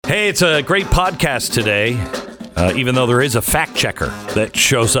Hey, it's a great podcast today, even though there is a fact checker that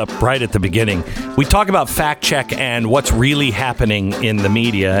shows up right at the beginning. We talk about fact check and what's really happening in the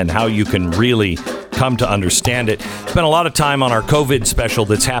media and how you can really come to understand it. Spent a lot of time on our COVID special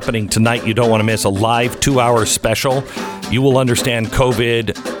that's happening tonight. You don't want to miss a live 2-hour special. You will understand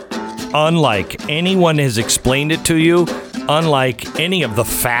COVID unlike anyone has explained it to you, unlike any of the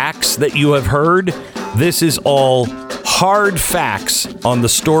facts that you have heard. This is all hard facts on the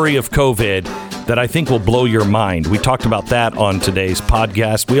story of COVID that I think will blow your mind. We talked about that on today's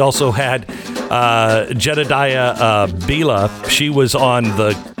podcast. We also had Jedediah Bila. She was on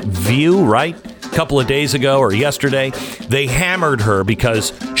The View, right? A couple of days ago or yesterday. They hammered her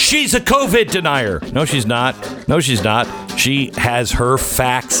because she's a COVID denier. No, she's not. No, she's not. She has her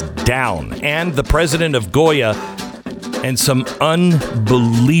facts down. And the president of Goya and some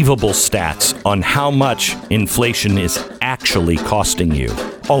unbelievable stats on how much inflation is actually costing you.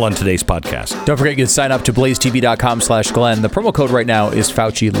 All on today's podcast. Don't forget, you can sign up to blazetv.com/Glenn. The promo code right now is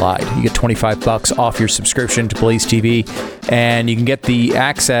Fauci Lied. You get $25 off your subscription to Blaze TV, and you can get the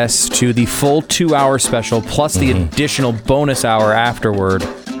access to the full 2-hour special plus the additional bonus hour afterward.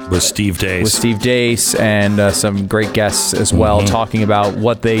 With Steve Deace and some great guests as well, talking about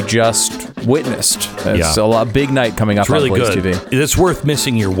what they just witnessed. It's a big night coming up on Blaze TV. It's worth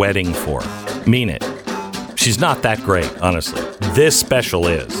missing your wedding for. Mean it. She's not that great, honestly. This special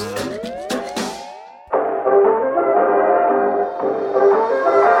is.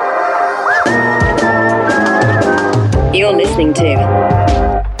 You're listening to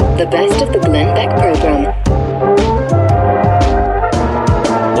the best of the Glenn Beck program.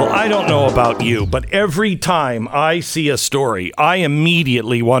 I don't know about you, but every time I see a story, I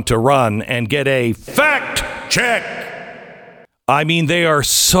immediately want to run and get a fact check. I mean, they are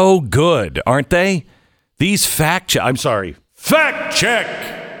so good, aren't they? These fact check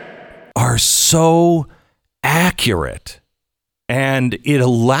are so accurate. And it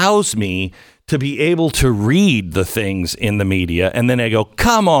allows me to be able to read the things in the media. And then I go,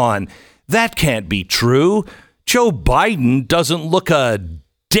 come on, that can't be true. Joe Biden doesn't look a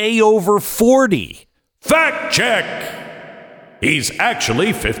day over 40. Fact check. He's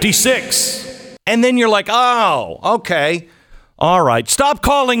actually 56. And then you're like, oh, okay. All right. Stop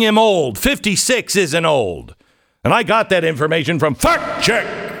calling him old. 56 isn't old. And I got that information from fact check.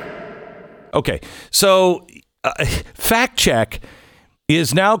 Okay. So fact check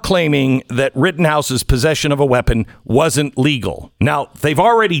is now claiming that Rittenhouse's possession of a weapon wasn't legal. Now, they've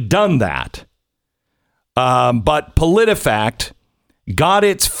already done that. But PolitiFact got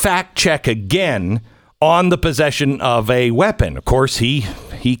its fact check again on the possession of a weapon. Of course, he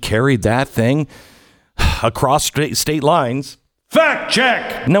carried that thing across state lines. Fact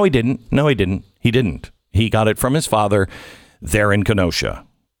check! No, he didn't. He didn't. He got it from his father there in Kenosha.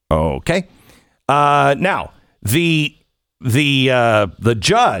 Okay. Now, the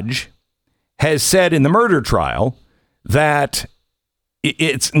judge has said in the murder trial that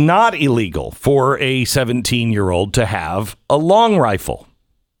it's not illegal for a 17-year-old to have a long rifle.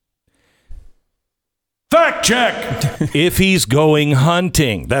 Fact check! If he's going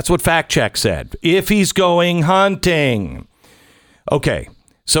hunting. That's what fact check said. If he's going hunting. Okay,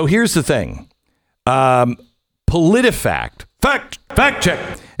 so here's the thing. PolitiFact, fact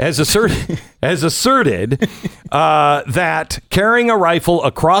check, has asserted that carrying a rifle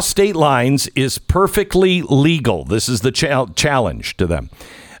across state lines is perfectly legal. This is the challenge to them.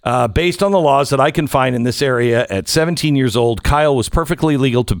 Based on the laws that I can find in this area, at 17 years old, Kyle was perfectly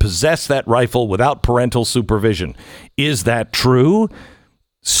legal to possess that rifle without parental supervision. Is that true?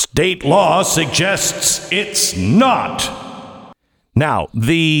 State law suggests it's not. Now,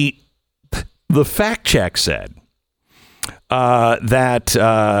 the fact check said that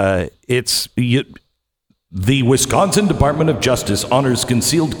the Wisconsin Department of Justice honors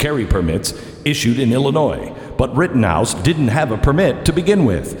concealed carry permits issued in Illinois, but Rittenhouse didn't have a permit to begin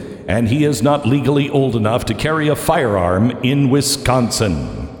with, and he is not legally old enough to carry a firearm in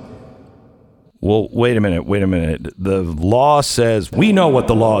Wisconsin. Well, wait a minute. The law says, we know what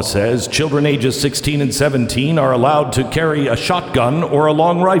the law says. Children ages 16 and 17 are allowed to carry a shotgun or a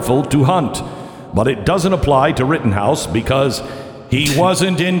long rifle to hunt. But it doesn't apply to Rittenhouse because he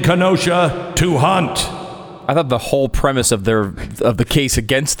wasn't in Kenosha to hunt. I thought the whole premise of the case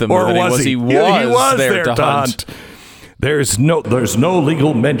against them was he was there to hunt. There's no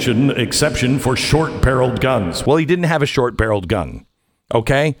legal exception for short-barreled guns. Well, he didn't have a short-barreled gun.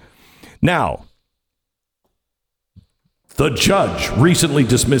 Okay? Now, the judge recently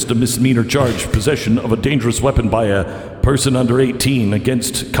dismissed a misdemeanor charge, possession of a dangerous weapon by a person under 18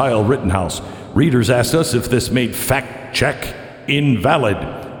 against Kyle Rittenhouse. Readers asked us if this made fact check invalid.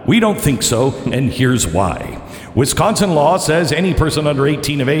 We don't think so, and here's why. Wisconsin law says any person under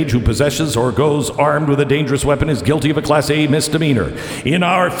 18 of age who possesses or goes armed with a dangerous weapon is guilty of a Class A misdemeanor. In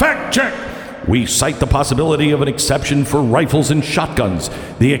our fact check, we cite the possibility of an exception for rifles and shotguns.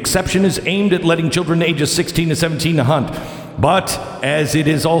 The exception is aimed at letting children ages 16 to 17 hunt. But as it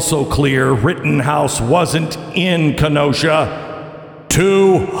is also clear, Rittenhouse wasn't in Kenosha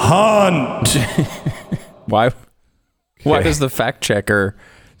to hunt. Why does the fact checker...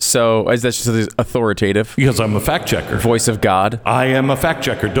 So, is that just authoritative? Because I'm a fact checker. Voice of God. I am a fact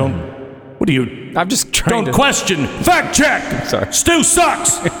checker. What do you... I'm just trying Don't question. Fact check. Sorry. Stu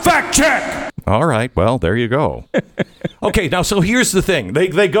sucks. Fact check. All right. Well, there you go. Okay. Now, so here's the thing.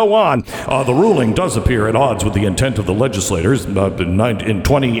 They go on. The ruling does appear at odds with the intent of the legislators. In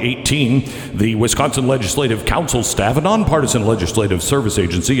 2018, the Wisconsin Legislative Council staff, a nonpartisan legislative service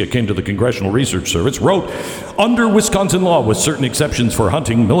agency akin to the Congressional Research Service, wrote, under Wisconsin law, with certain exceptions for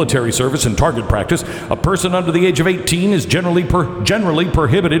hunting, military service, and target practice, a person under the age of 18 is generally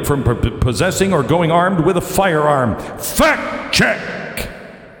prohibited from possessing or going armed with a firearm. Fact check!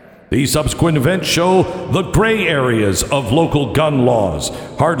 The subsequent events show the gray areas of local gun laws.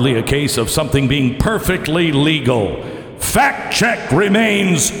 Hardly a case of something being perfectly legal. Fact check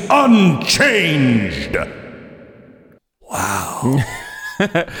remains unchanged. Wow.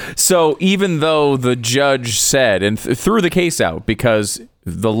 So even though the judge said and threw the case out because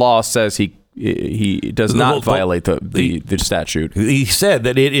the law says he does not violate the statute. He said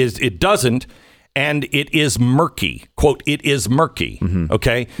that it doesn't. And it is murky. Quote, it is murky. Mm-hmm.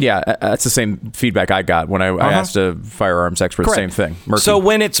 Okay? Yeah, that's the same feedback I got when I asked a firearms expert. Correct. Same thing. Murky. So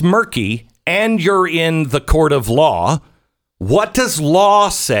when it's murky and you're in the court of law, what does law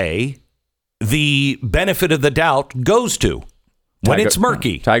say the benefit of the doubt goes to? When it's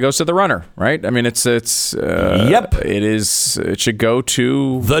murky. Tie goes to the runner, right? I mean, yep. It should go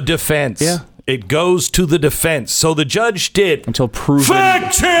to the defense. Yeah. It goes to the defense. So the judge did. Until proven.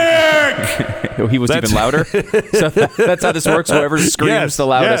 Fact check! He was even louder. So that's how this works. Whoever screams the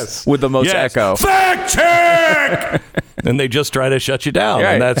loudest with the most echo. Fact check! And they just try to shut you down.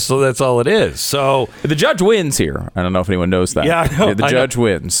 Right. And that's all it is. So the judge wins here. I don't know if anyone knows that. Yeah, I know. The judge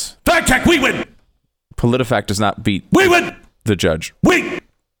wins. Fact check, we win! PolitiFact does not beat we win! The judge. We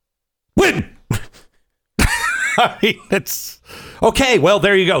win! I mean, it's... Okay, well,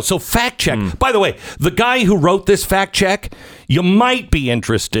 there you go. So fact check. By the way, the guy who wrote this fact check, you might be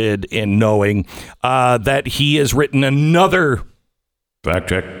interested in knowing that he has written another fact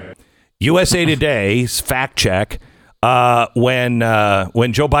check. USA Today's fact check when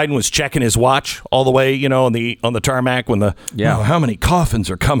Joe Biden was checking his watch all the way, on the tarmac when how many coffins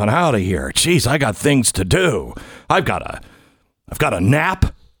are coming out of here? Jeez, I got things to do. I've got a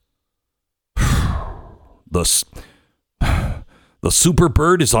nap. The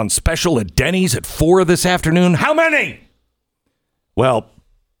Superbird is on special at Denny's at 4 this afternoon. How many? Well,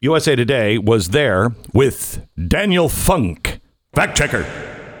 USA Today was there with Daniel Funk, fact checker.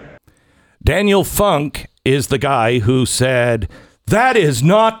 Daniel Funk is the guy who said, that is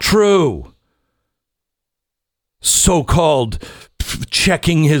not true. So-called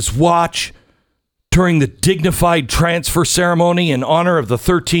checking his watch during the dignified transfer ceremony in honor of the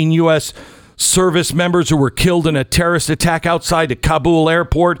 13 U.S. service members who were killed in a terrorist attack outside the Kabul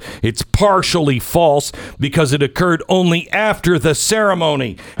airport. It's partially false because it occurred only after the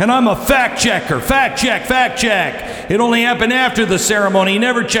ceremony. And I'm a fact checker. Fact check. It only happened after the ceremony. He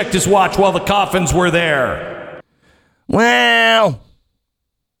never checked his watch while the coffins were there. Well,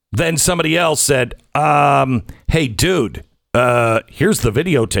 then somebody else said, hey, dude, here's the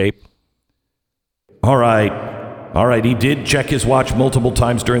videotape. All right, he did check his watch multiple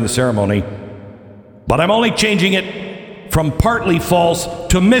times during the ceremony. But I'm only changing it from partly false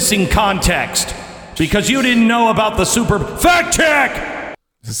to missing context because you didn't know about the super fact check.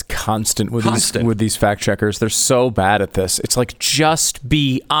 This is constant with these fact checkers. They're so bad at this. It's like, just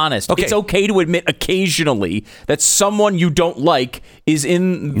be honest. Okay. It's okay to admit occasionally that someone you don't like is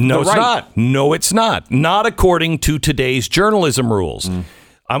in the right. It's not. No, it's not. Not according to today's journalism rules.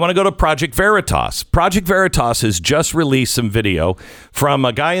 I want to go to Project Veritas. Project Veritas has just released some video from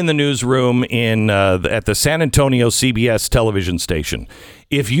a guy in the newsroom at the San Antonio CBS television station.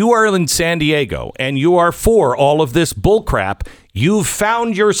 If you are in San Diego and you are for all of this bullcrap, you've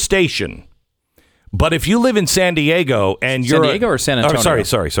found your station. But if you live in San Diego and you're... San Diego or San Antonio? Oh,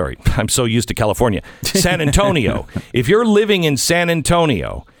 sorry. I'm so used to California. San Antonio. If you're living in San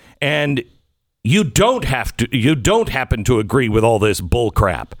Antonio and... You don't happen to agree with all this bull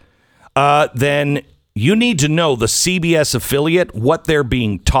crap, then you need to know the CBS affiliate, what they're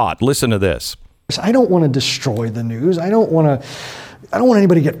being taught. Listen to this. I don't want to destroy the news. I don't want to I don't want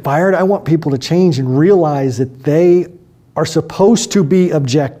anybody to get fired. I want people to change and realize that they are supposed to be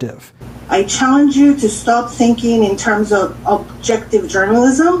objective. I challenge you to stop thinking in terms of objective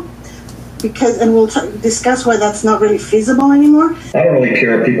journalism, and we'll discuss why that's not really feasible anymore. I don't really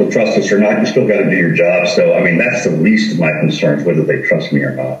care if people trust us or not. You still got to do your job. So, I mean, that's the least of my concerns, whether they trust me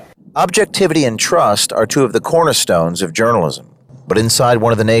or not. Objectivity and trust are two of the cornerstones of journalism. But inside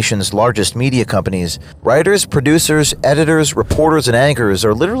one of the nation's largest media companies, writers, producers, editors, reporters, and anchors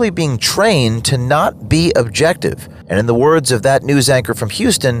are literally being trained to not be objective. And in the words of that news anchor from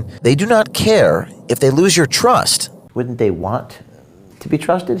Houston, they do not care if they lose your trust. Wouldn't they want to be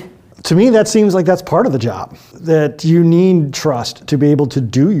trusted? To me, that seems like that's part of the job, that you need trust to be able to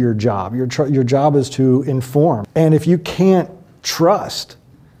do your job. Your job is to inform. And if you can't trust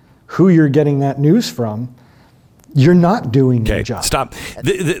who you're getting that news from, you're not doing your job. Stop.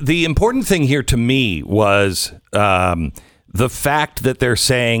 The important thing here to me was the fact that they're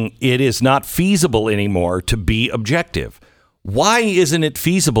saying it is not feasible anymore to be objective. Why isn't it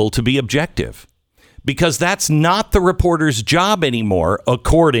feasible to be objective? Because that's not the reporter's job anymore,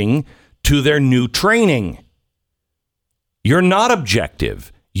 according to their new training. You're not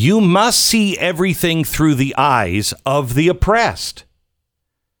objective. You must see everything through the eyes of the oppressed.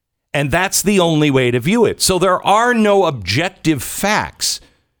 And that's the only way to view it. So there are no objective facts.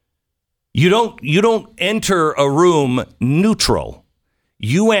 You don't enter a room neutral.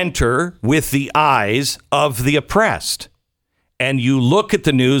 You enter with the eyes of the oppressed. And you look at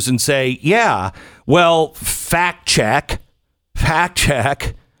the news and say, yeah, well, fact check,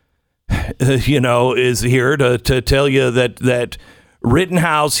 is here to tell you that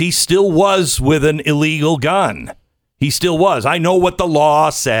Rittenhouse, he still was with an illegal gun. He still was. I know what the law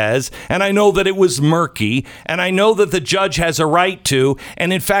says, and I know that it was murky, and I know that the judge has a right to,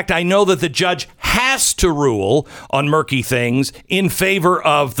 and in fact, I know that the judge has to rule on murky things in favor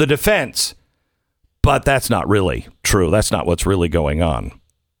of the defense. But that's not really true. That's not what's really going on.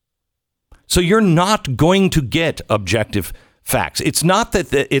 So you're not going to get objective facts. It's not that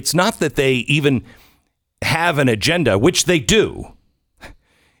they even have an agenda, which they do.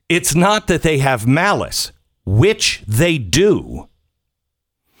 It's not that they have malice, which they do.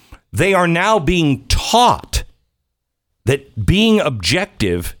 They are now being taught that being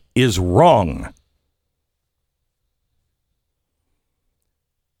objective is wrong.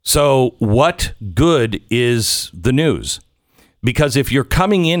 So what good is the news? Because if you're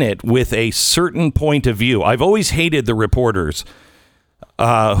coming in it with a certain point of view, I've always hated the reporters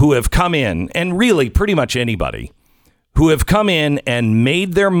who have come in, and really pretty much anybody, who have come in and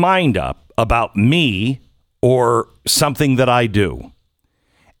made their mind up about me or something that I do,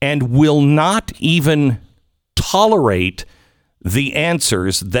 and will not even tolerate the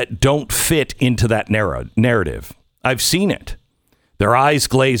answers that don't fit into that narrative. I've seen it. Their eyes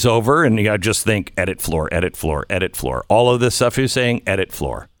glaze over, and you just think, edit floor, edit floor, edit floor. All of this stuff you're saying, edit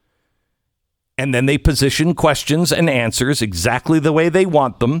floor. And then they position questions and answers exactly the way they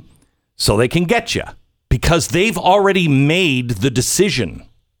want them so they can get you, because they've already made the decision.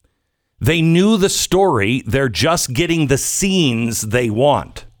 They knew the story. They're just getting the scenes they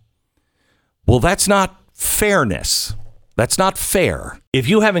want. Well, that's not fairness. That's not fair. If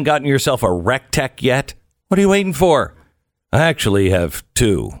you haven't gotten yourself a rec tech yet, what are you waiting for? I actually have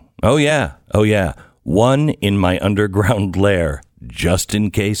two. Oh, yeah. One in my underground lair, just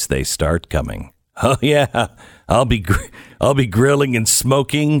in case they start coming. Oh, yeah. I'll be grilling and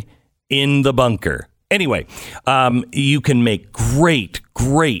smoking in the bunker. Anyway, you can make great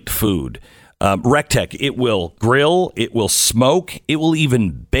food. RecTech, it will grill, it will smoke, it will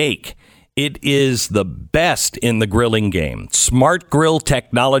even bake. It is the best in the grilling game. Smart grill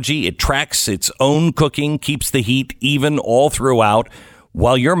technology. It tracks its own cooking, keeps the heat even all throughout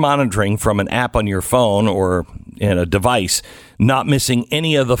while you're monitoring from an app on your phone or in a device, not missing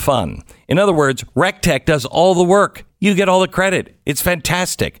any of the fun. In other words, RecTech does all the work. You get all the credit. It's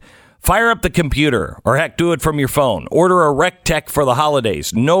fantastic. Fire up the computer, or heck, do it from your phone. Order a RecTech for the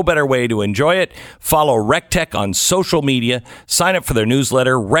holidays. No better way to enjoy it. Follow RecTech on social media. Sign up for their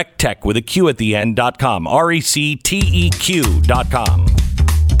newsletter, RecTech with a Q at the end.com. RecTeq.com.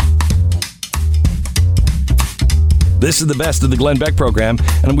 This is the best of the Glenn Beck program,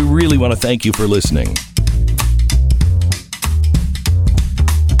 and we really want to thank you for listening.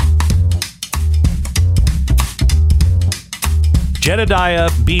 Jedediah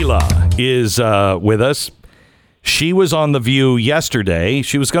Bila is with us. She was on The View yesterday.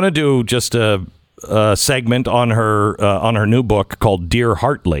 She was going to do just a segment on her new book called Dear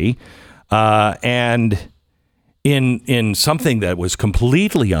Hartley, and in something that was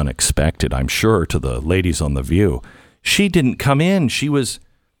completely unexpected, I'm sure, to the ladies on The View, she didn't come in. She was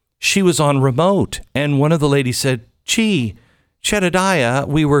on remote. And one of the ladies said, gee, Jedediah,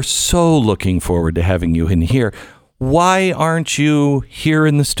 we were so looking forward to having you in here. Why aren't you here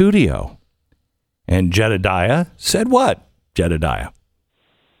in the studio? And Jedediah said what? Jedediah.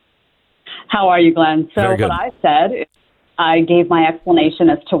 How are you, Glenn? So Very good. what I said is I gave my explanation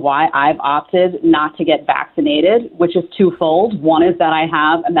as to why I've opted not to get vaccinated, which is twofold. One is that I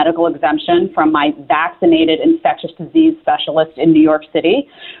have a medical exemption from my vaccinated infectious disease specialist in New York City,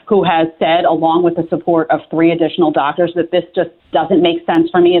 who has said, along with the support of 3 additional doctors, that this just doesn't make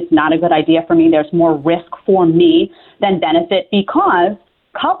sense for me. It's not a good idea for me. There's more risk for me than benefit, because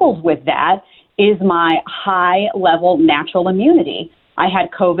coupled with that is my high-level natural immunity. I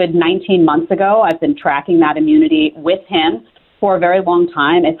had COVID 19 months ago. I've been tracking that immunity with him for a very long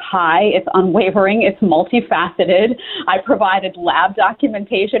time. It's high, it's unwavering, it's multifaceted. I provided lab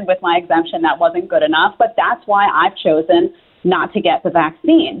documentation with my exemption. That wasn't good enough, but that's why I've chosen not to get the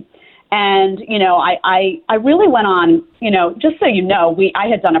vaccine. And, I really went on, just so you know, I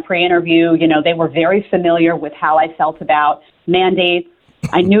had done a pre-interview. They were very familiar with how I felt about mandates.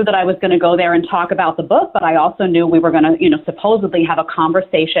 I knew that I was going to go there and talk about the book, but I also knew we were going to, supposedly have a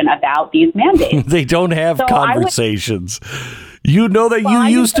conversation about these mandates. They don't have conversations. You know that you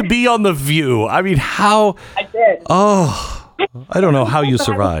used to be on The View. I mean, how? I did. Oh, I don't know how you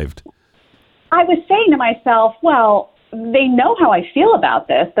survived. I was saying to myself, well, they know how I feel about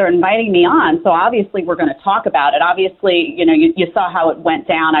this. They're inviting me on, so obviously we're going to talk about it. Obviously, you saw how it went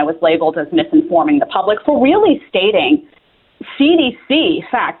down. I was labeled as misinforming the public for really stating CDC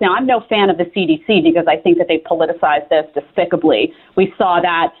facts. Now, I'm no fan of the CDC because I think that they politicized this despicably. We saw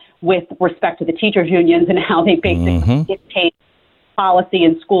that with respect to the teachers' unions and how they basically dictate policy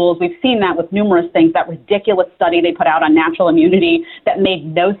in schools. We've seen that with numerous things. That ridiculous study they put out on natural immunity that made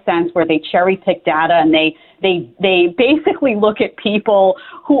no sense, where they cherry-pick data and they basically look at people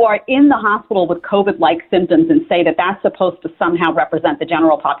who are in the hospital with COVID-like symptoms and say that that's supposed to somehow represent the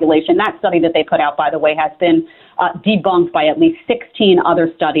general population. That study that they put out, by the way, has been debunked by at least 16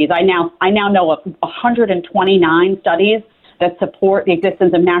 other studies. I now know of 129 studies that support the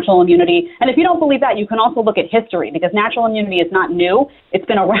existence of natural immunity. And if you don't believe that, you can also look at history, because natural immunity is not new. It's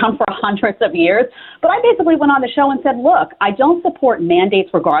been around for hundreds of years. But I basically went on the show and said, look, I don't support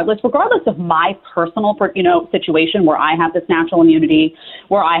mandates regardless of my personal, situation where I have this natural immunity,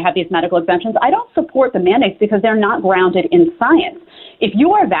 where I have these medical exemptions. I don't support the mandates because they're not grounded in science. If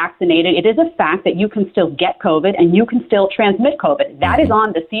you are vaccinated, it is a fact that you can still get COVID and you can still transmit COVID. That is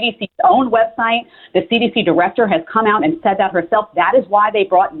on the CDC's own website. The CDC director has come out and said that herself. That is why they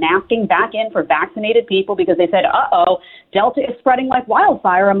brought masking back in for vaccinated people, because they said, Delta is spreading like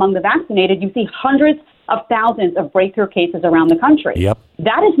wildfire among the vaccinated. You see hundreds of thousands of breakthrough cases around the country. Yep.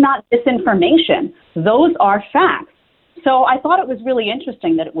 That is not misinformation. Those are facts. So I thought it was really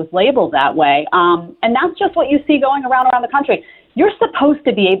interesting that it was labeled that way. And that's just what you see going around the country. You're supposed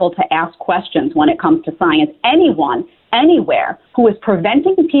to be able to ask questions when it comes to science. Anyone, anywhere, who is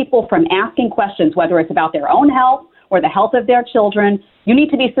preventing people from asking questions, whether it's about their own health or the health of their children, you need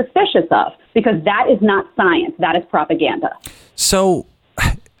to be suspicious of, because that is not science. That is propaganda. So,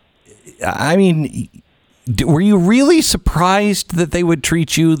 I mean, were you really surprised that they would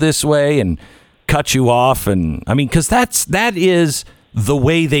treat you this way and cut you off? And I mean, because that is the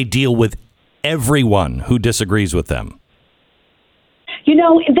way they deal with everyone who disagrees with them.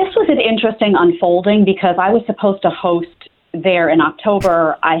 This was an interesting unfolding, because I was supposed to host there in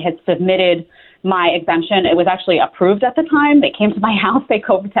October. I had submitted my exemption. It was actually approved at the time. They came to my house. They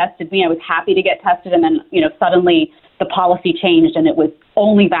COVID tested me. I was happy to get tested. And then, suddenly the policy changed and it was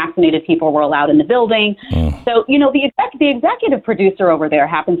only vaccinated people were allowed in the building. So, the executive producer over there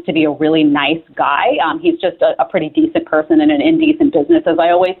happens to be a really nice guy. He's just a pretty decent person in an indecent business, as I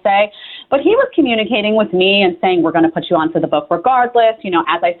always say. But he was communicating with me and saying, we're going to put you on for the book regardless.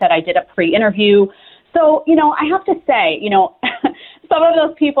 As I said, I did a pre-interview. So, I have to say, some of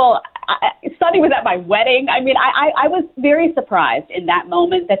those people, Sonny was at my wedding. I mean, I was very surprised in that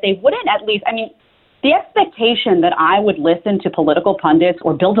moment that they wouldn't at least, the expectation that I would listen to political pundits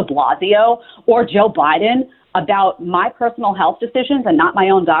or Bill de Blasio or Joe Biden about my personal health decisions and not my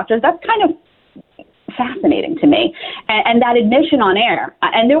own doctors, that's kind of fascinating to me. And that admission on air,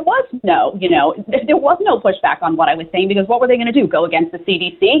 and there was no pushback on what I was saying, because what were they going to do? Go against the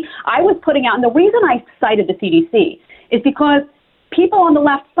CDC? I was putting out, and the reason I cited the CDC is because people on the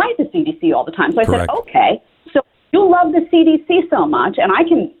left cite the CDC all the time. So I said, okay, so you love the CDC so much, and I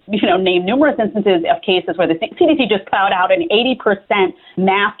can, name numerous instances of cases where the CDC just put out an 80%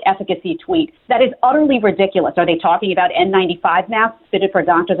 mask efficacy tweet. That is utterly ridiculous. Are they talking about N95 masks fitted for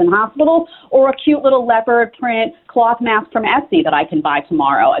doctors and hospitals, or a cute little leopard print cloth mask from Etsy that I can buy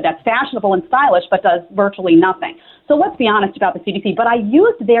tomorrow that's fashionable and stylish but does virtually nothing? So let's be honest about the CDC. But I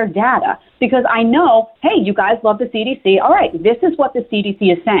used their data because I know, hey, you guys love the CDC. All right, this is what the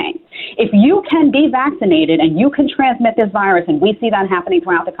CDC is saying. If you can be vaccinated and you can transmit this virus, and we see that happening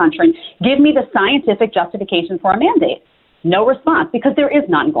throughout the country, give me the scientific justification for a mandate. No response, because there is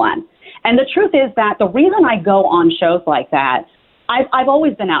none, Glenn. And the truth is that the reason I go on shows like that, I've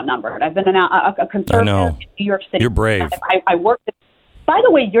always been outnumbered. I've been a conservative in New York City. You're brave. I worked. By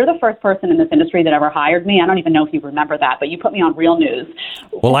the way, you're the first person in this industry that ever hired me. I don't even know if you remember that, but you put me on Real News.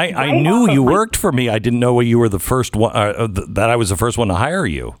 Well, I knew you worked for me. I didn't know you were the first one, that I was the first one to hire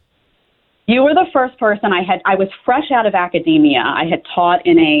you. You were the first person I was fresh out of academia. I had taught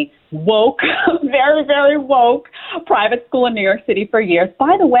in a woke, very, very woke private school in New York City for years.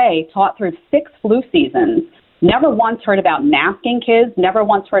 By the way, taught through 6 flu seasons. Never once heard about masking kids, never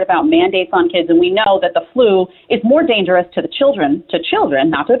once heard about mandates on kids. And we know that the flu is more dangerous to children,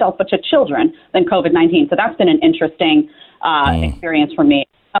 not to adults, but to children than COVID-19. So that's been an interesting experience for me.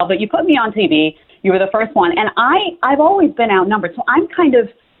 But you put me on TV. You were the first one. And I've always been outnumbered. So I'm kind of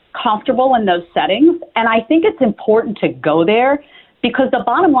comfortable in those settings. And I think it's important to go there because the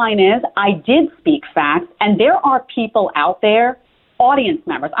bottom line is I did speak facts. And there are people out there, audience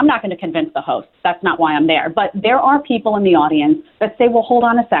members. I'm not going to convince the host. That's not why I'm there. But there are people in the audience that say, well, hold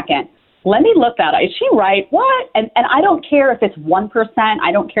on a second. Let me look that up. Is she right? What? And I don't care if it's 1%.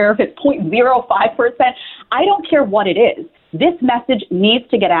 I don't care if it's 0.05%. I don't care what it is. This message needs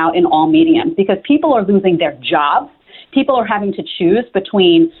to get out in all mediums because people are losing their jobs. People are having to choose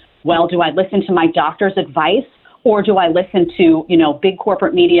between, well, do I listen to my doctor's advice or do I listen to, big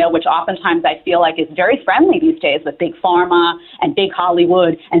corporate media, which oftentimes I feel like is very friendly these days with big pharma and big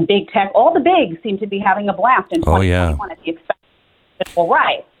Hollywood and big tech. All the bigs seem to be having a blast in 2021 at the expense of civil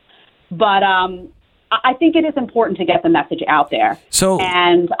rights. But I think it is important to get the message out there. So,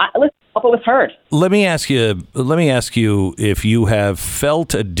 and let's hope it was heard. Let me ask you if you have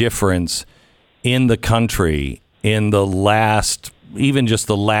felt a difference in the country in the last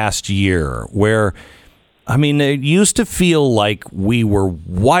year where, I mean, it used to feel like we were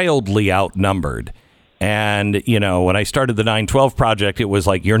wildly outnumbered. And, when I started the 9/12 Project, it was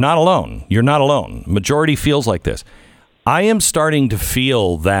like, you're not alone. You're not alone. Majority feels like this. I am starting to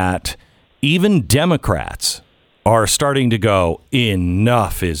feel that even Democrats are starting to go,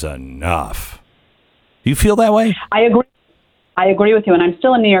 enough is enough. Do you feel that way? I agree with you. And I'm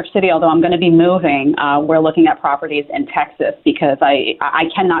still in New York City, although I'm going to be moving. We're looking at properties in Texas because I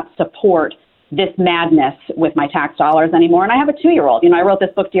cannot support this madness with my tax dollars anymore. And I have a 2-year-old. I wrote this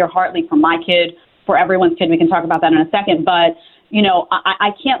book, Dear Hartley, for my kid, for everyone's kid. We can talk about that in a second. But,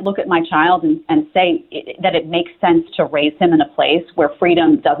 I can't look at my child and say that it makes sense to raise him in a place where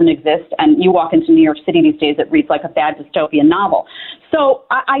freedom doesn't exist. And you walk into New York City these days, it reads like a bad dystopian novel. So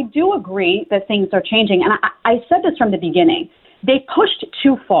I do agree that things are changing. And I said this from the beginning. They pushed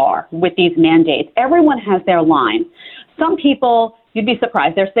too far with these mandates. Everyone has their line. Some people, you'd be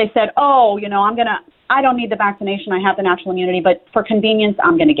surprised. They said, I don't need the vaccination. I have the natural immunity, but for convenience,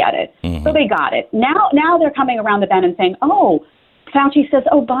 I'm going to get it. Mm-hmm. So they got it. Now they're coming around the bend and saying, Fauci says,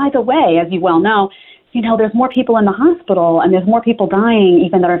 by the way, as you well know, there's more people in the hospital and there's more people dying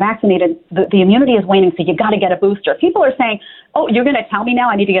even that are vaccinated. The immunity is waning, so you got to get a booster. People are saying, you're going to tell me now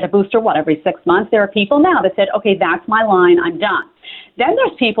I need to get a booster, every 6 months? There are people now that said, okay, that's my line. I'm done. Then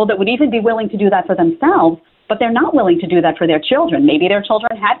there's people that would even be willing to do that for themselves, but they're not willing to do that for their children. Maybe their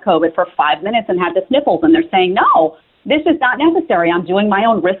children had COVID for 5 minutes and had the sniffles, and they're saying, no, this is not necessary. I'm doing my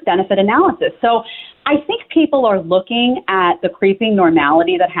own risk-benefit analysis. So I think people are looking at the creeping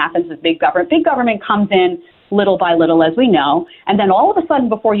normality that happens with big government. Big government comes in little by little, as we know, and then all of a sudden,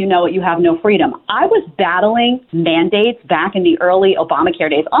 before you know it, you have no freedom. I was battling mandates back in the early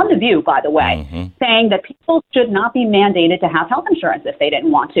Obamacare days, on The View, by the way, saying that people should not be mandated to have health insurance if they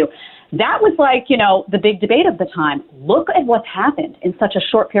didn't want to. That was like, the big debate of the time. Look at what's happened in such a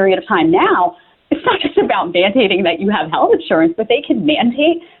short period of time. Now, it's not just about mandating that you have health insurance, but they can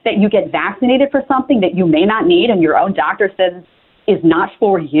mandate that you get vaccinated for something that you may not need and your own doctor says is not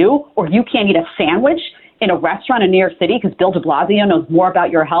for you, or you can't eat a sandwich in a restaurant in New York City because Bill de Blasio knows more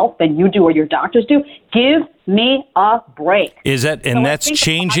about your health than you do or your doctors do. Give me a break. Is that, and so that's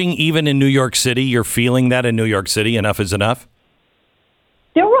changing even in New York City? You're feeling that in New York City? Enough is enough?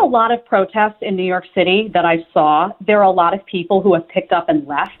 There were a lot of protests in New York City that I saw. There are a lot of people who have picked up and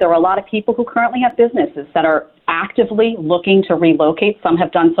left. There are a lot of people who currently have businesses that are actively looking to relocate. Some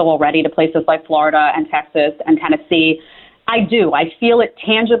have done so already to places like Florida and Texas and Tennessee. I do. I feel it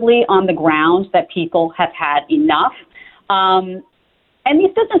tangibly on the ground that people have had enough. And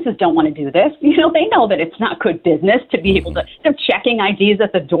these businesses don't want to do this. You know, they know that it's not good business to be able to, they're checking IDs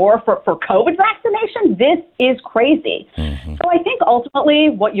at the door for COVID vaccination. This is crazy. So I think ultimately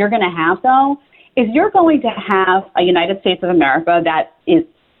what you're going to have, though, is you're going to have a United States of America that is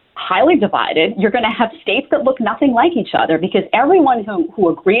highly divided. You're going to have states that look nothing like each other because everyone who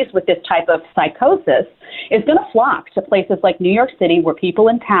agrees with this type of psychosis is going to flock to places like New York City where people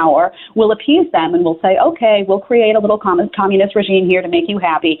in power will appease them and will say, okay, we'll create a little communist regime here to make you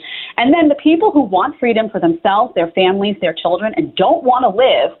happy. And then the people who want freedom for themselves, their families, their children, and don't want to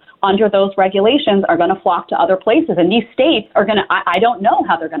live under those regulations are going to flock to other places. And these states are going to, I don't know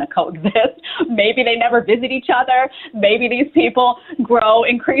how they're going to coexist. Maybe they never visit each other. Maybe these people grow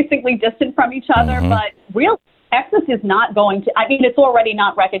increasingly distant from each other. But real Texas is not going to, I mean, it's already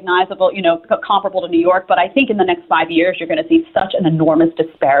not recognizable, you know, comparable to New York. But I think in the next 5 years, you're going to see such an enormous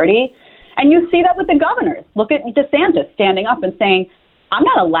disparity. And you see that with the governors. Look at DeSantis standing up and saying, I'm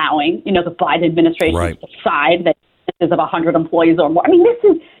not allowing, you know, the Biden administration to decide that of 100 employees or more. I mean, this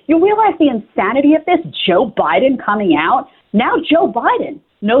is, you realize the insanity of this? Joe Biden coming out. Now Joe Biden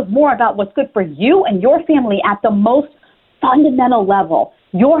knows more about what's good for you and your family at the most fundamental level.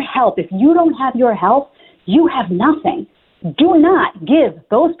 Your health. If you don't have your health, you have nothing. Do not give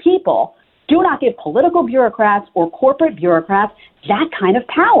those people, do not give political bureaucrats or corporate bureaucrats that kind of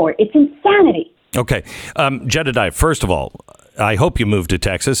power. It's insanity. Okay. Jedediah, first of all, I hope you move to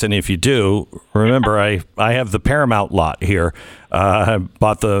Texas, and if you do, remember I have the Paramount lot here. I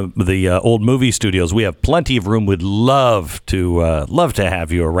bought the old movie studios. We have plenty of room. We'd love to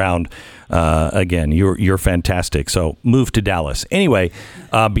have you around again. You're fantastic. So move to Dallas. Anyway,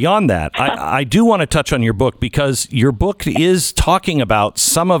 beyond that, I do want to touch on your book because your book is talking about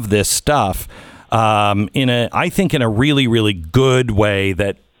some of this stuff I think in a really, really good way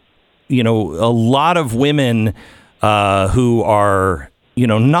that, you know, a lot of women who are, you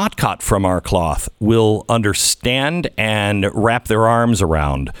know, not cut from our cloth will understand and wrap their arms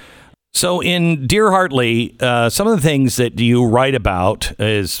around. So in Dear Hartley, some of the things that you write about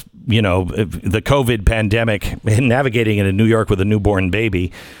is, you know, the COVID pandemic and navigating it in New York with a newborn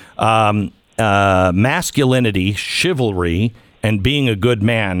baby, masculinity, chivalry, and being a good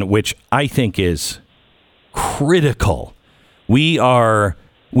man, which I think is critical. We are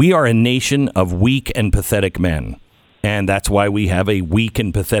a nation of weak and pathetic men. And that's why we have a weak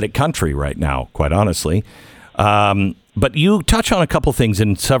and pathetic country right now, quite honestly. But you touch on a couple things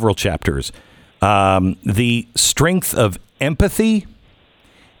in several chapters. The strength of empathy,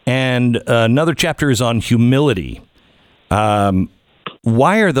 and another chapter is on humility.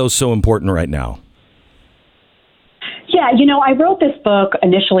 Why are those so important right now? Yeah, you know, I wrote this book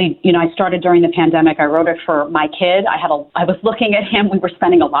initially, you know, I started during the pandemic. I wrote it for my kid. I was looking at him. We were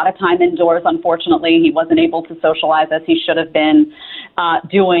spending a lot of time indoors, unfortunately. He wasn't able to socialize as he should have been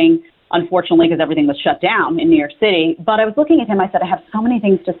doing, unfortunately, because everything was shut down in New York City. But I was looking at him. I said, I have so many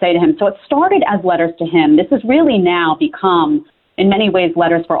things to say to him. So it started as letters to him. This has really now become, in many ways,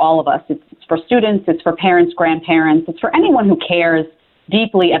 letters for all of us. It's for students. It's for parents, grandparents. It's for anyone who cares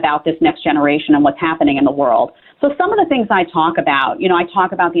deeply about this next generation and what's happening in the world. So some of the things I talk about, you know, I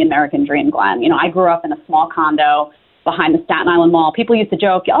talk about the American dream, Glenn. You know, I grew up in a small condo behind the Staten Island Mall. People used to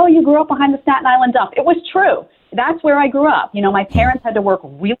joke, oh, you grew up behind the Staten Island dump. It was true. That's where I grew up. You know, my parents had to work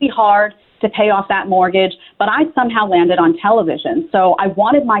really hard to pay off that mortgage, but I somehow landed on television. So I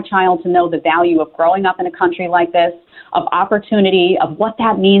wanted my child to know the value of growing up in a country like this, of opportunity, of what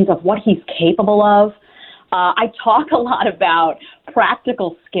that means, of what he's capable of. I talk a lot about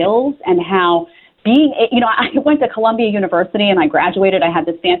practical skills and how being, you know, I went to Columbia University and I graduated. I had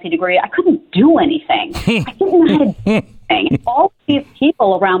this fancy degree. I couldn't do anything. I didn't know how to do anything. And all these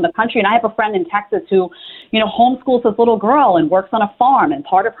people around the country, and I have a friend in Texas who, you know, homeschools his little girl and works on a farm. And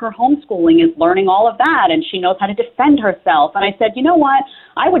part of her homeschooling is learning all of that. And she knows how to defend herself. And I said, you know what?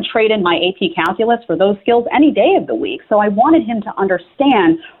 I would trade in my AP calculus for those skills any day of the week. So I wanted him to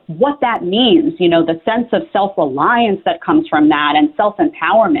understand what that means, you know, the sense of self-reliance that comes from that and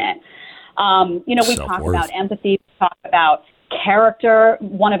self-empowerment. You know, we talk about empathy, we talk about character.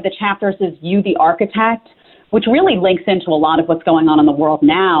 One of the chapters is You, the Architect, which really links into a lot of what's going on in the world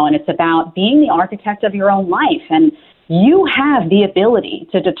now. And it's about being the architect of your own life. And you have the ability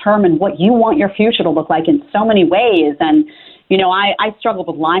to determine what you want your future to look like in so many ways. And, you know, I struggled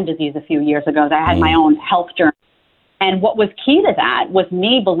with Lyme disease a few years ago. I had my own health journey. And what was key to that was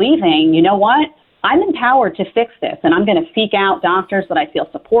me believing, you know what? I'm empowered to fix this, and I'm going to seek out doctors that I feel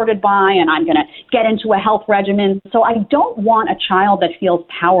supported by, and I'm going to get into a health regimen. So I don't want a child that feels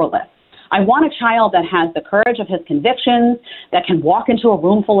powerless. I want a child that has the courage of his convictions, that can walk into a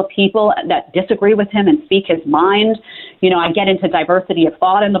room full of people that disagree with him and speak his mind. I get into diversity of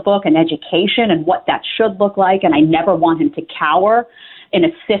thought in the book and education and what that should look like, and I never want him to cower in a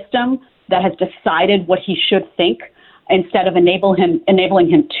system that has decided what he should think instead of enabling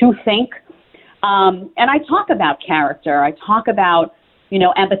him to think. And I talk about character. I talk about,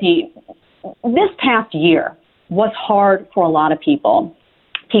 empathy. This past year was hard for a lot of people.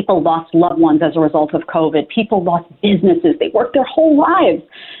 People lost loved ones as a result of COVID. People lost businesses. They worked their whole lives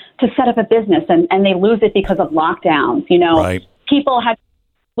to set up a business, and they lose it because of lockdowns. Right. People had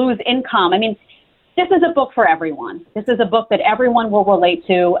to lose income. I mean, this is a book for everyone. This is a book that everyone will relate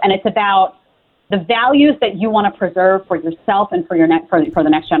to, and it's about the values that you want to preserve for yourself and for for the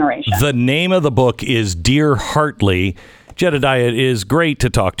next generation. The name of the book is Dear Hartley. Jedediah, it is great to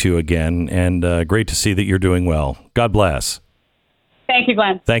talk to you again, and great to see that you're doing well. God bless. Thank you,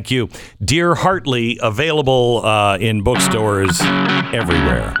 Glenn. Thank you. Dear Hartley, available in bookstores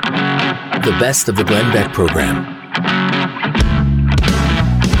everywhere. The best of the Glenn Beck program.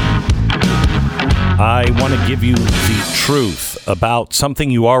 I want to give you the truth about something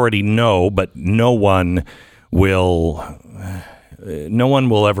you already know, but no one will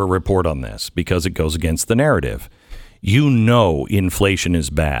ever report on this because it goes against the narrative. Inflation is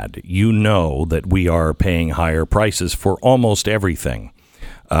bad. That we are paying higher prices for almost everything.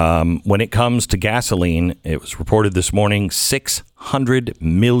 When it comes to gasoline, it was reported this morning, $600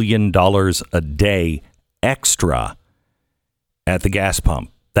 million a day extra at the gas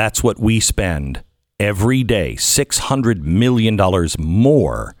pump. That's what we spend every day, $600 million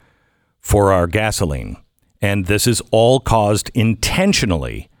more for our gasoline. And this is all caused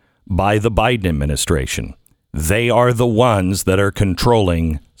intentionally by the Biden administration. They are the ones that are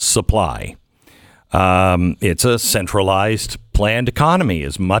controlling supply. It's a centralized, planned economy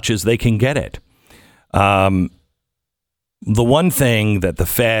as much as they can get it. The one thing that the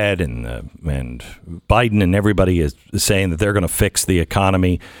Fed and Biden and everybody is saying that they're going to fix the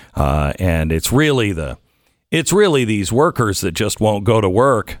economy, and it's really these workers that just won't go to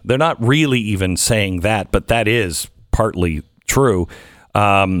work. They're not really even saying that, but that is partly true.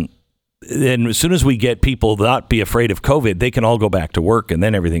 And as soon as we get people not be afraid of COVID, they can all go back to work, and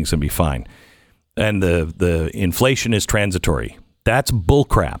then everything's going to be fine. And the inflation is transitory. That's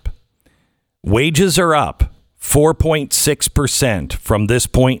bullcrap. Wages are up 4.6% from this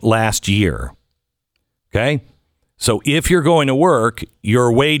point last year. Okay? So if you're going to work,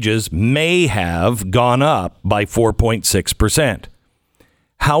 your wages may have gone up by 4.6%.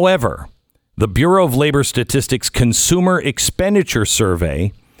 However, the Bureau of Labor Statistics Consumer Expenditure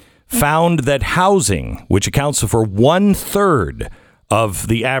Survey found that housing, which accounts for 1/3 of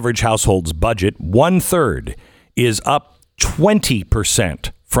the average household's budget, 1/3 is up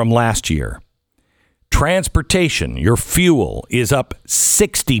 20% from last year. Transportation, your fuel, is up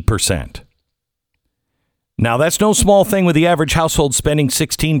 60%. Now, that's no small thing with the average household spending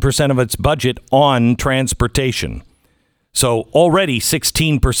 16% of its budget on transportation. So already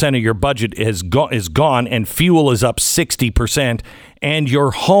 16% of your budget is gone, and fuel is up 60%, and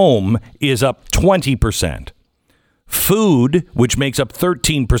your home is up 20%. Food, which makes up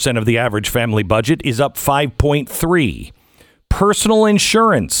 13% of the average family budget, is up 5.3%. Personal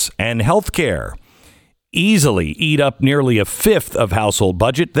insurance and health care easily eat up nearly a fifth of household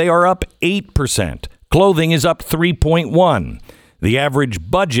budget. They are up 8%. Clothing is up 3.1%. The average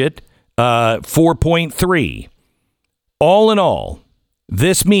budget, 4.3%. All in all,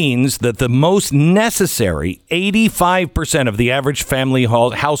 this means that the most necessary 85% of the average family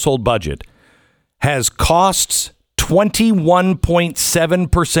household budget has costs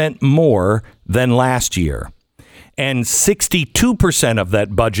 21.7% more than last year. And 62% of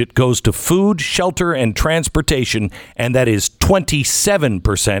that budget goes to food, shelter, and transportation, and that is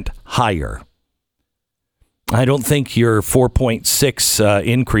 27% higher. I don't think your 4.6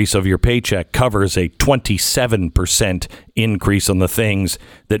 increase of your paycheck covers a 27% increase on the things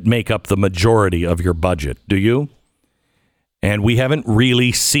that make up the majority of your budget. Do you? And we haven't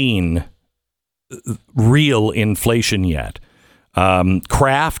really seen real inflation yet.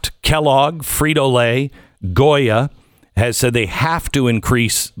 Kraft, Kellogg, Frito-Lay, Goya has said they have to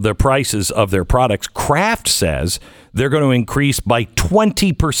increase the prices of their products. Kraft says they're going to increase by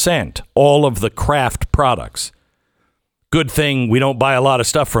 20% all of the Kraft products. Good thing we don't buy a lot of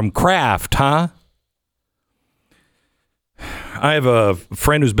stuff from Kraft, huh? I have a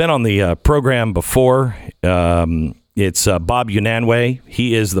friend who's been on the program before. It's Bob Unanue.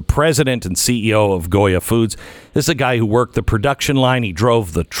 He is the president and CEO of Goya Foods. This is a guy who worked the production line. He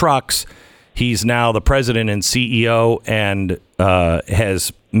drove the trucks. He's now the president and CEO and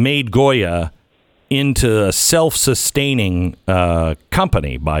has made Goya into a self-sustaining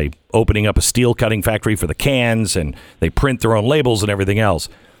company by opening up a steel cutting factory for the cans, and they print their own labels and everything else.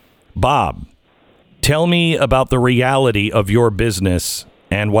 Bob, tell me about the reality of your business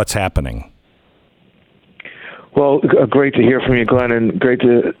and what's happening. Well, great to hear from you, Glenn, and great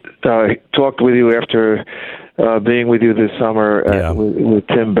to talk with you after being with you this summer with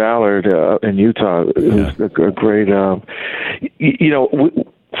Tim Ballard in Utah. It was a great,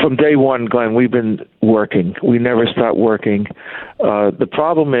 from day one, Glenn, we've been working. We never stop working. The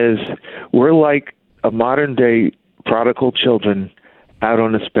problem is we're like a modern-day prodigal children out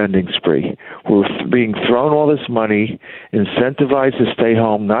on a spending spree. We're being thrown all this money, incentivized to stay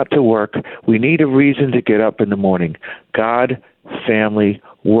home, not to work. We need a reason to get up in the morning. God, family,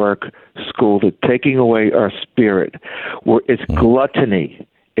 work, school. They're taking away our spirit. It's gluttony.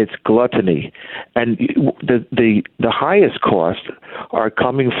 It's gluttony. And the highest costs are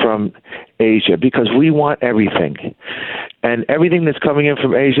coming from Asia because we want everything. And everything that's coming in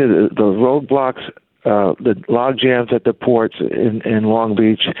from Asia, the roadblocks, the log jams at the ports in Long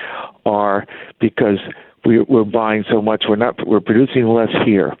Beach are because we're buying so much. We're producing less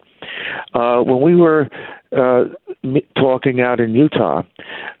here. When we were talking out in Utah,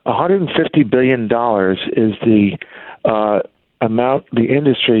 $150 billion is the amount, the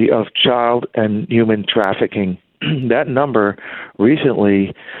industry of child and human trafficking. That number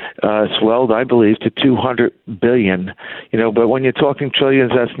recently swelled, I believe, to 200 billion. But when you're talking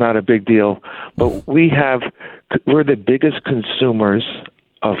trillions, that's not a big deal. But we're the biggest consumers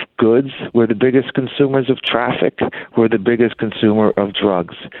of goods. We're the biggest consumers of traffic. We're the biggest consumer of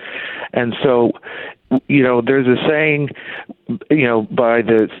drugs. And so, there's a saying,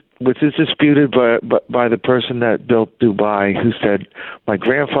 which is disputed by the person that built Dubai, who said, my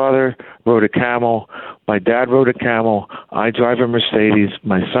grandfather rode a camel, my dad rode a camel, I drive a Mercedes,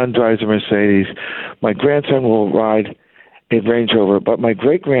 my son drives a Mercedes, my grandson will ride a Range Rover, but my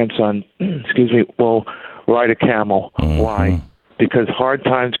great-grandson, will ride a camel. Mm-hmm. Why? Because hard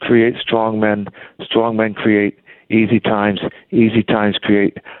times create strong men create easy times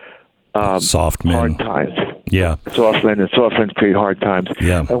create soft men. Hard times. Yeah. Soft men create hard times.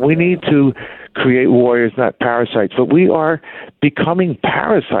 Yeah. And we need to create warriors, not parasites. But we are becoming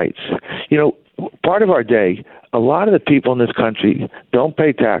parasites. Part of our day, a lot of the people in this country don't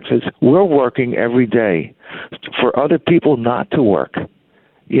pay taxes. We're working every day for other people not to work.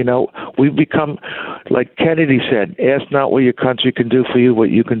 We've become, like Kennedy said, ask not what your country can do for you, what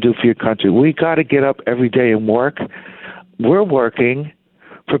you can do for your country. We got to get up every day and work. We're working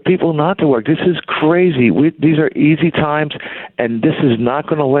for people not to work. This is crazy. These are easy times, and this is not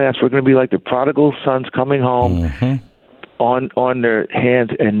going to last. We're going to be like the prodigal sons coming home on their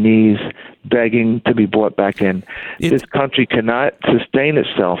hands and knees, begging to be brought back in. This country cannot sustain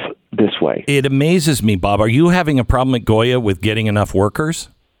itself this way. It amazes me, Bob. Are you having a problem at Goya with getting enough workers?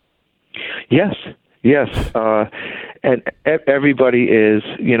 Yes. And everybody is,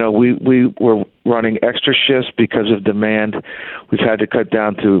 we were running extra shifts because of demand. We've had to cut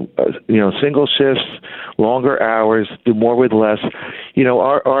down to, single shifts, longer hours, do more with less.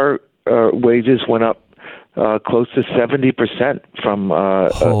 Our wages went up close to 70% from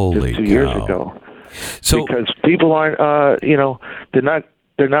just 2 years ago. So, because people aren't,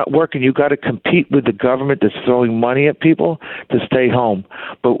 they're not working. You got to compete with the government that's throwing money at people to stay home.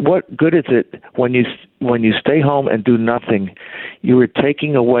 But what good is it when you stay home and do nothing? You are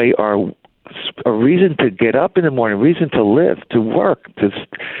taking away a reason to get up in the morning, reason to live, to work,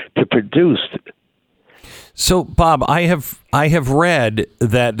 to produce. So, Bob, I have read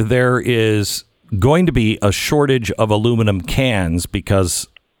that there is going to be a shortage of aluminum cans because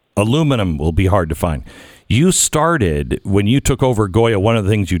aluminum will be hard to find. You started, when you took over Goya, one of the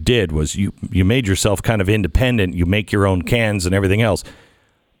things you did was you made yourself kind of independent. You make your own cans and everything else.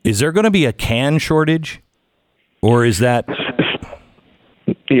 Is there going to be a can shortage? Or is that...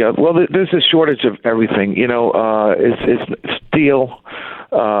 Yeah, well, there's a shortage of everything. It's steel.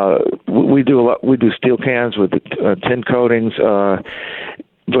 We do steel cans with tin coatings.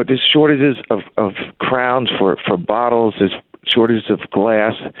 But there's shortages of crowns for bottles. There's shortages of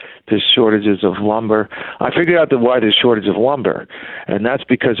glass. There's shortages of lumber. I figured out why there's shortage of lumber, and that's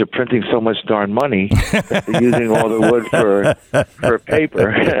because they're printing so much darn money that they're using all the wood for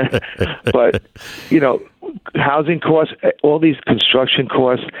paper. But, housing costs, all these construction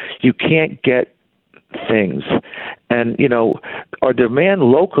costs, you can't get things. And, our demand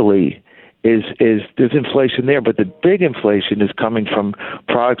locally is there's inflation there, but the big inflation is coming from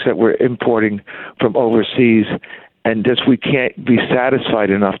products that we're importing from overseas, and just we can't be satisfied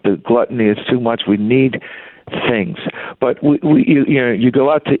enough. The gluttony is too much. We need things, but you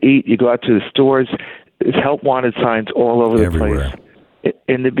go out to eat, you go out to the stores. There's help wanted signs all over the everywhere. place.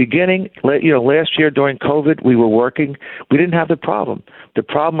 In the beginning, last year during COVID, we were working. We didn't have the problem. The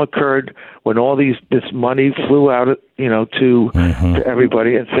problem occurred when all this money flew out, to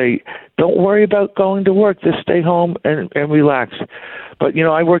everybody and say, don't worry about going to work. Just stay home and relax. But,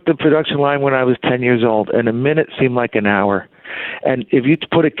 I worked the production line when I was 10 years old, and a minute seemed like an hour. And if you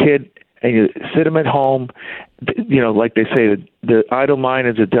put a kid and you sit them at home, like they say, the idle mind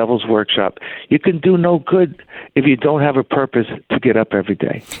is a devil's workshop. You can do no good if you don't have a purpose to get up every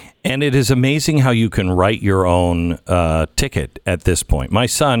day. And it is amazing how you can write your own ticket at this point. My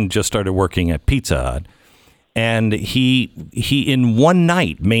son just started working at Pizza Hut, and he in one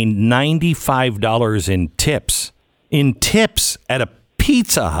night made $95 in tips at a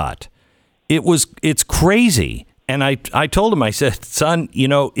Pizza Hut. It's crazy. And I told him, I said, son,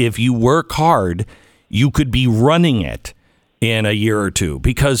 if you work hard, you could be running it in a year or two,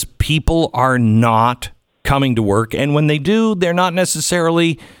 because people are not coming to work. And when they do, they're not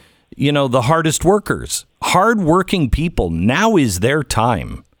necessarily, the hardest workers. Hardworking people, now is their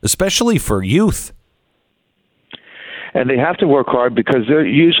time, especially for youth. And they have to work hard because they're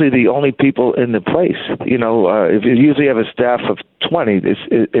usually the only people in the place. If you usually have a staff of 20,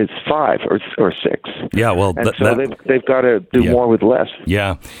 it's 5 or 6. Yeah, well, they've got to do more with less.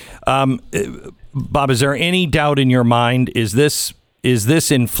 Yeah, Bob, is there any doubt in your mind? Is this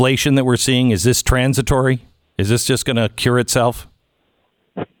inflation that we're seeing? Is this transitory? Is this just going to cure itself?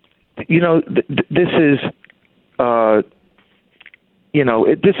 This is.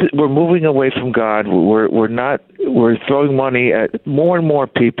 We're moving away from God. We're throwing money at more and more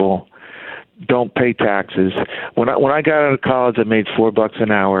people don't pay taxes. When I got out of college, I made $4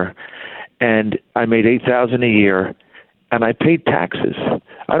 an hour, and I made $8,000 a year, and I paid taxes.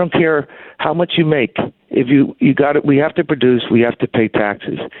 I don't care how much you make. If you got it, we have to produce. We have to pay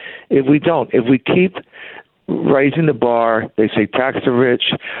taxes. If we don't, if we keep raising the bar, they say tax the rich,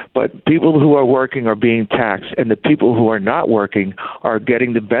 but people who are working are being taxed, and the people who are not working are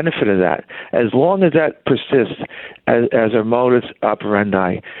getting the benefit of that. As long as that persists as our modus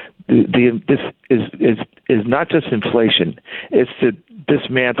operandi, this is not just inflation; it's the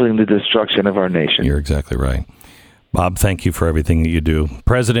dismantling, the destruction of our nation. You're exactly right, Bob. Thank you for everything that you do.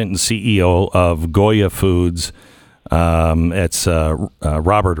 President and CEO of Goya Foods. It's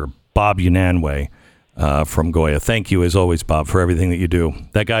Robert or Bob Unanue. From Goya. Thank you, as always, Bob, for everything that you do.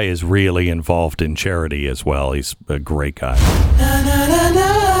 That guy is really involved in charity as well. He's a great guy.